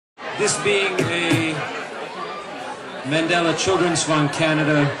This being a Mandela Children's Fund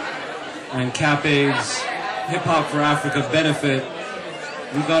Canada and CAPAID's Hip Hop for Africa benefit,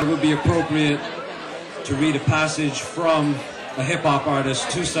 we thought it would be appropriate to read a passage from a hip hop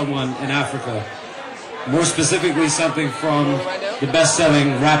artist to someone in Africa. More specifically, something from the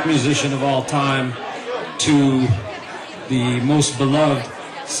best-selling rap musician of all time to the most beloved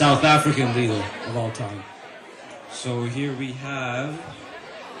South African leader of all time. So here we have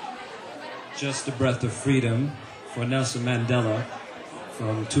Just a Breath of Freedom for Nelson Mandela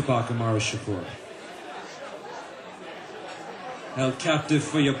from Tupac and Shakur. Held captive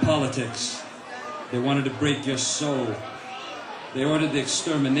for your politics, they wanted to break your soul. They ordered the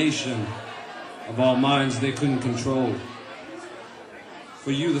extermination of all minds they couldn't control.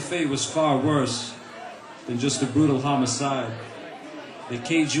 For you, the fate was far worse than just a brutal homicide. They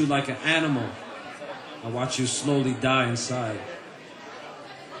caged you like an animal and watch you slowly die inside.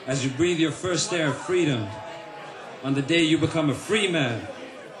 As you breathe your first air of freedom, on the day you become a free man,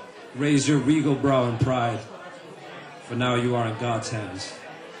 raise your regal brow in pride, for now you are in God's hands.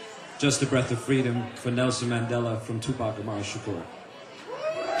 Just a Breath of Freedom for Nelson Mandela from Tupac and Shakur.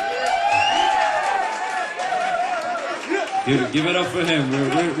 Give it up for him.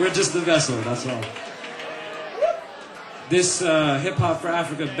 We're just the vessel, that's all. This Hip Hop for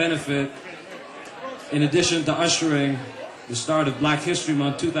Africa benefit, in addition to ushering the start of Black History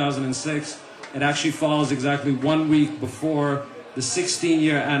Month 2006, it actually falls exactly 1 week before the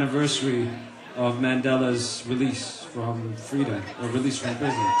 16-year anniversary of Mandela's release from freedom, or release from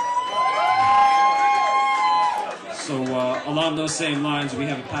prison. So along those same lines, we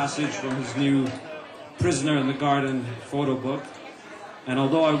have a passage from his new Prisoner in the Garden photo book. And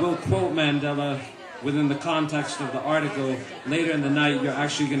although I will quote Mandela within the context of the article, later in the night you're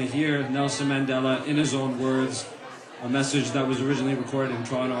actually going to hear Nelson Mandela in his own words, a message that was originally recorded in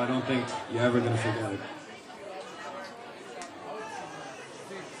Toronto. I don't think you're ever going to forget it.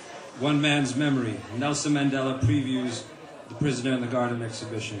 One Man's Memory. Nelson Mandela previews the Prisoner in the Garden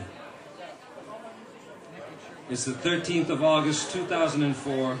exhibition. It's the 13th of August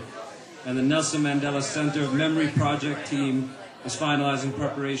 2004, and the Nelson Mandela Center of Memory Project team is finalizing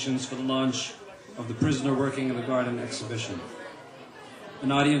preparations for the launch of the Prisoner Working in the Garden exhibition.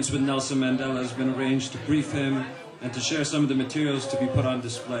 An audience with Nelson Mandela has been arranged to brief him and to share some of the materials to be put on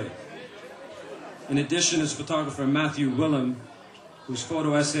display. In addition, his photographer Matthew Willem, whose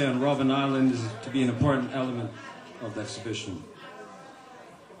photo essay on Robben Island is to be an important element of the exhibition.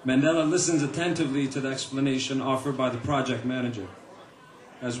 Mandela listens attentively to the explanation offered by the project manager.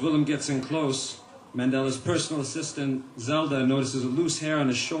 As Willem gets in close, Mandela's personal assistant, Zelda, notices a loose hair on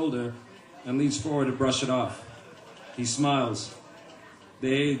his shoulder and leans forward to brush it off. He smiles.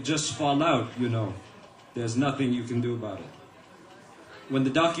 They just fall out, you know. There's nothing you can do about it. When the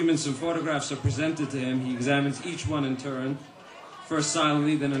documents and photographs are presented to him, he examines each one in turn, first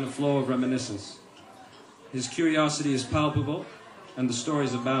silently, then in a flow of reminiscence. His curiosity is palpable, and the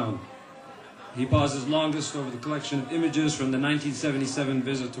stories abound. He pauses longest over the collection of images from the 1977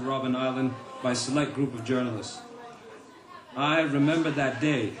 visit to Robben Island by a select group of journalists. I remember that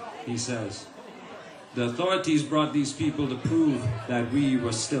day, he says. The authorities brought these people to prove that we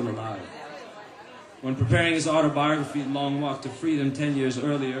were still alive. When preparing his autobiography, Long Walk to Freedom 10 years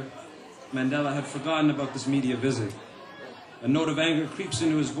earlier, Mandela had forgotten about this media visit. A note of anger creeps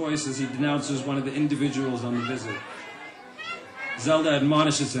into his voice as he denounces one of the individuals on the visit. Zelda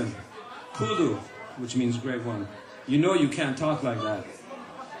admonishes him, "Kulu," which means great one. "You know you can't talk like that."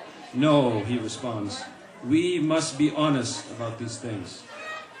 "No," he responds. "We must be honest about these things."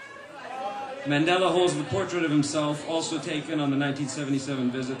 Mandela holds the portrait of himself, also taken on the 1977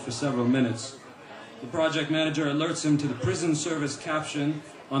 visit, for several minutes. The project manager alerts him to the prison service caption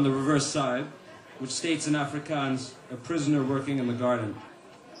on the reverse side, which states in Afrikaans, "A prisoner working in the garden."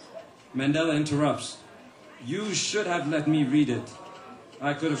 Mandela interrupts. "You should have let me read it.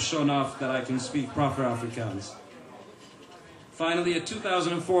 I could have shown off that I can speak proper Afrikaans." Finally, a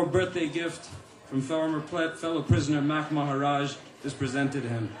 2004 birthday gift from former fellow prisoner Mac Maharaj is presented to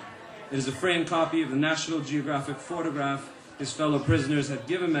him. It is a framed copy of the National Geographic photograph his fellow prisoners had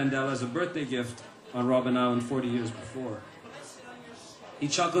given Mandela as a birthday gift on Robben Island 40 years before. He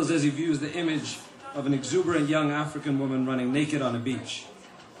chuckles as he views the image of an exuberant young African woman running naked on a beach.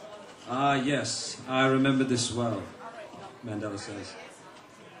 "Ah, yes, I remember this well," Mandela says.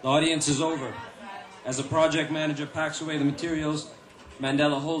 The audience is over. As the project manager packs away the materials,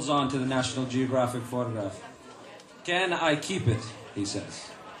 Mandela holds on to the National Geographic photograph. "Can I keep it?" he says.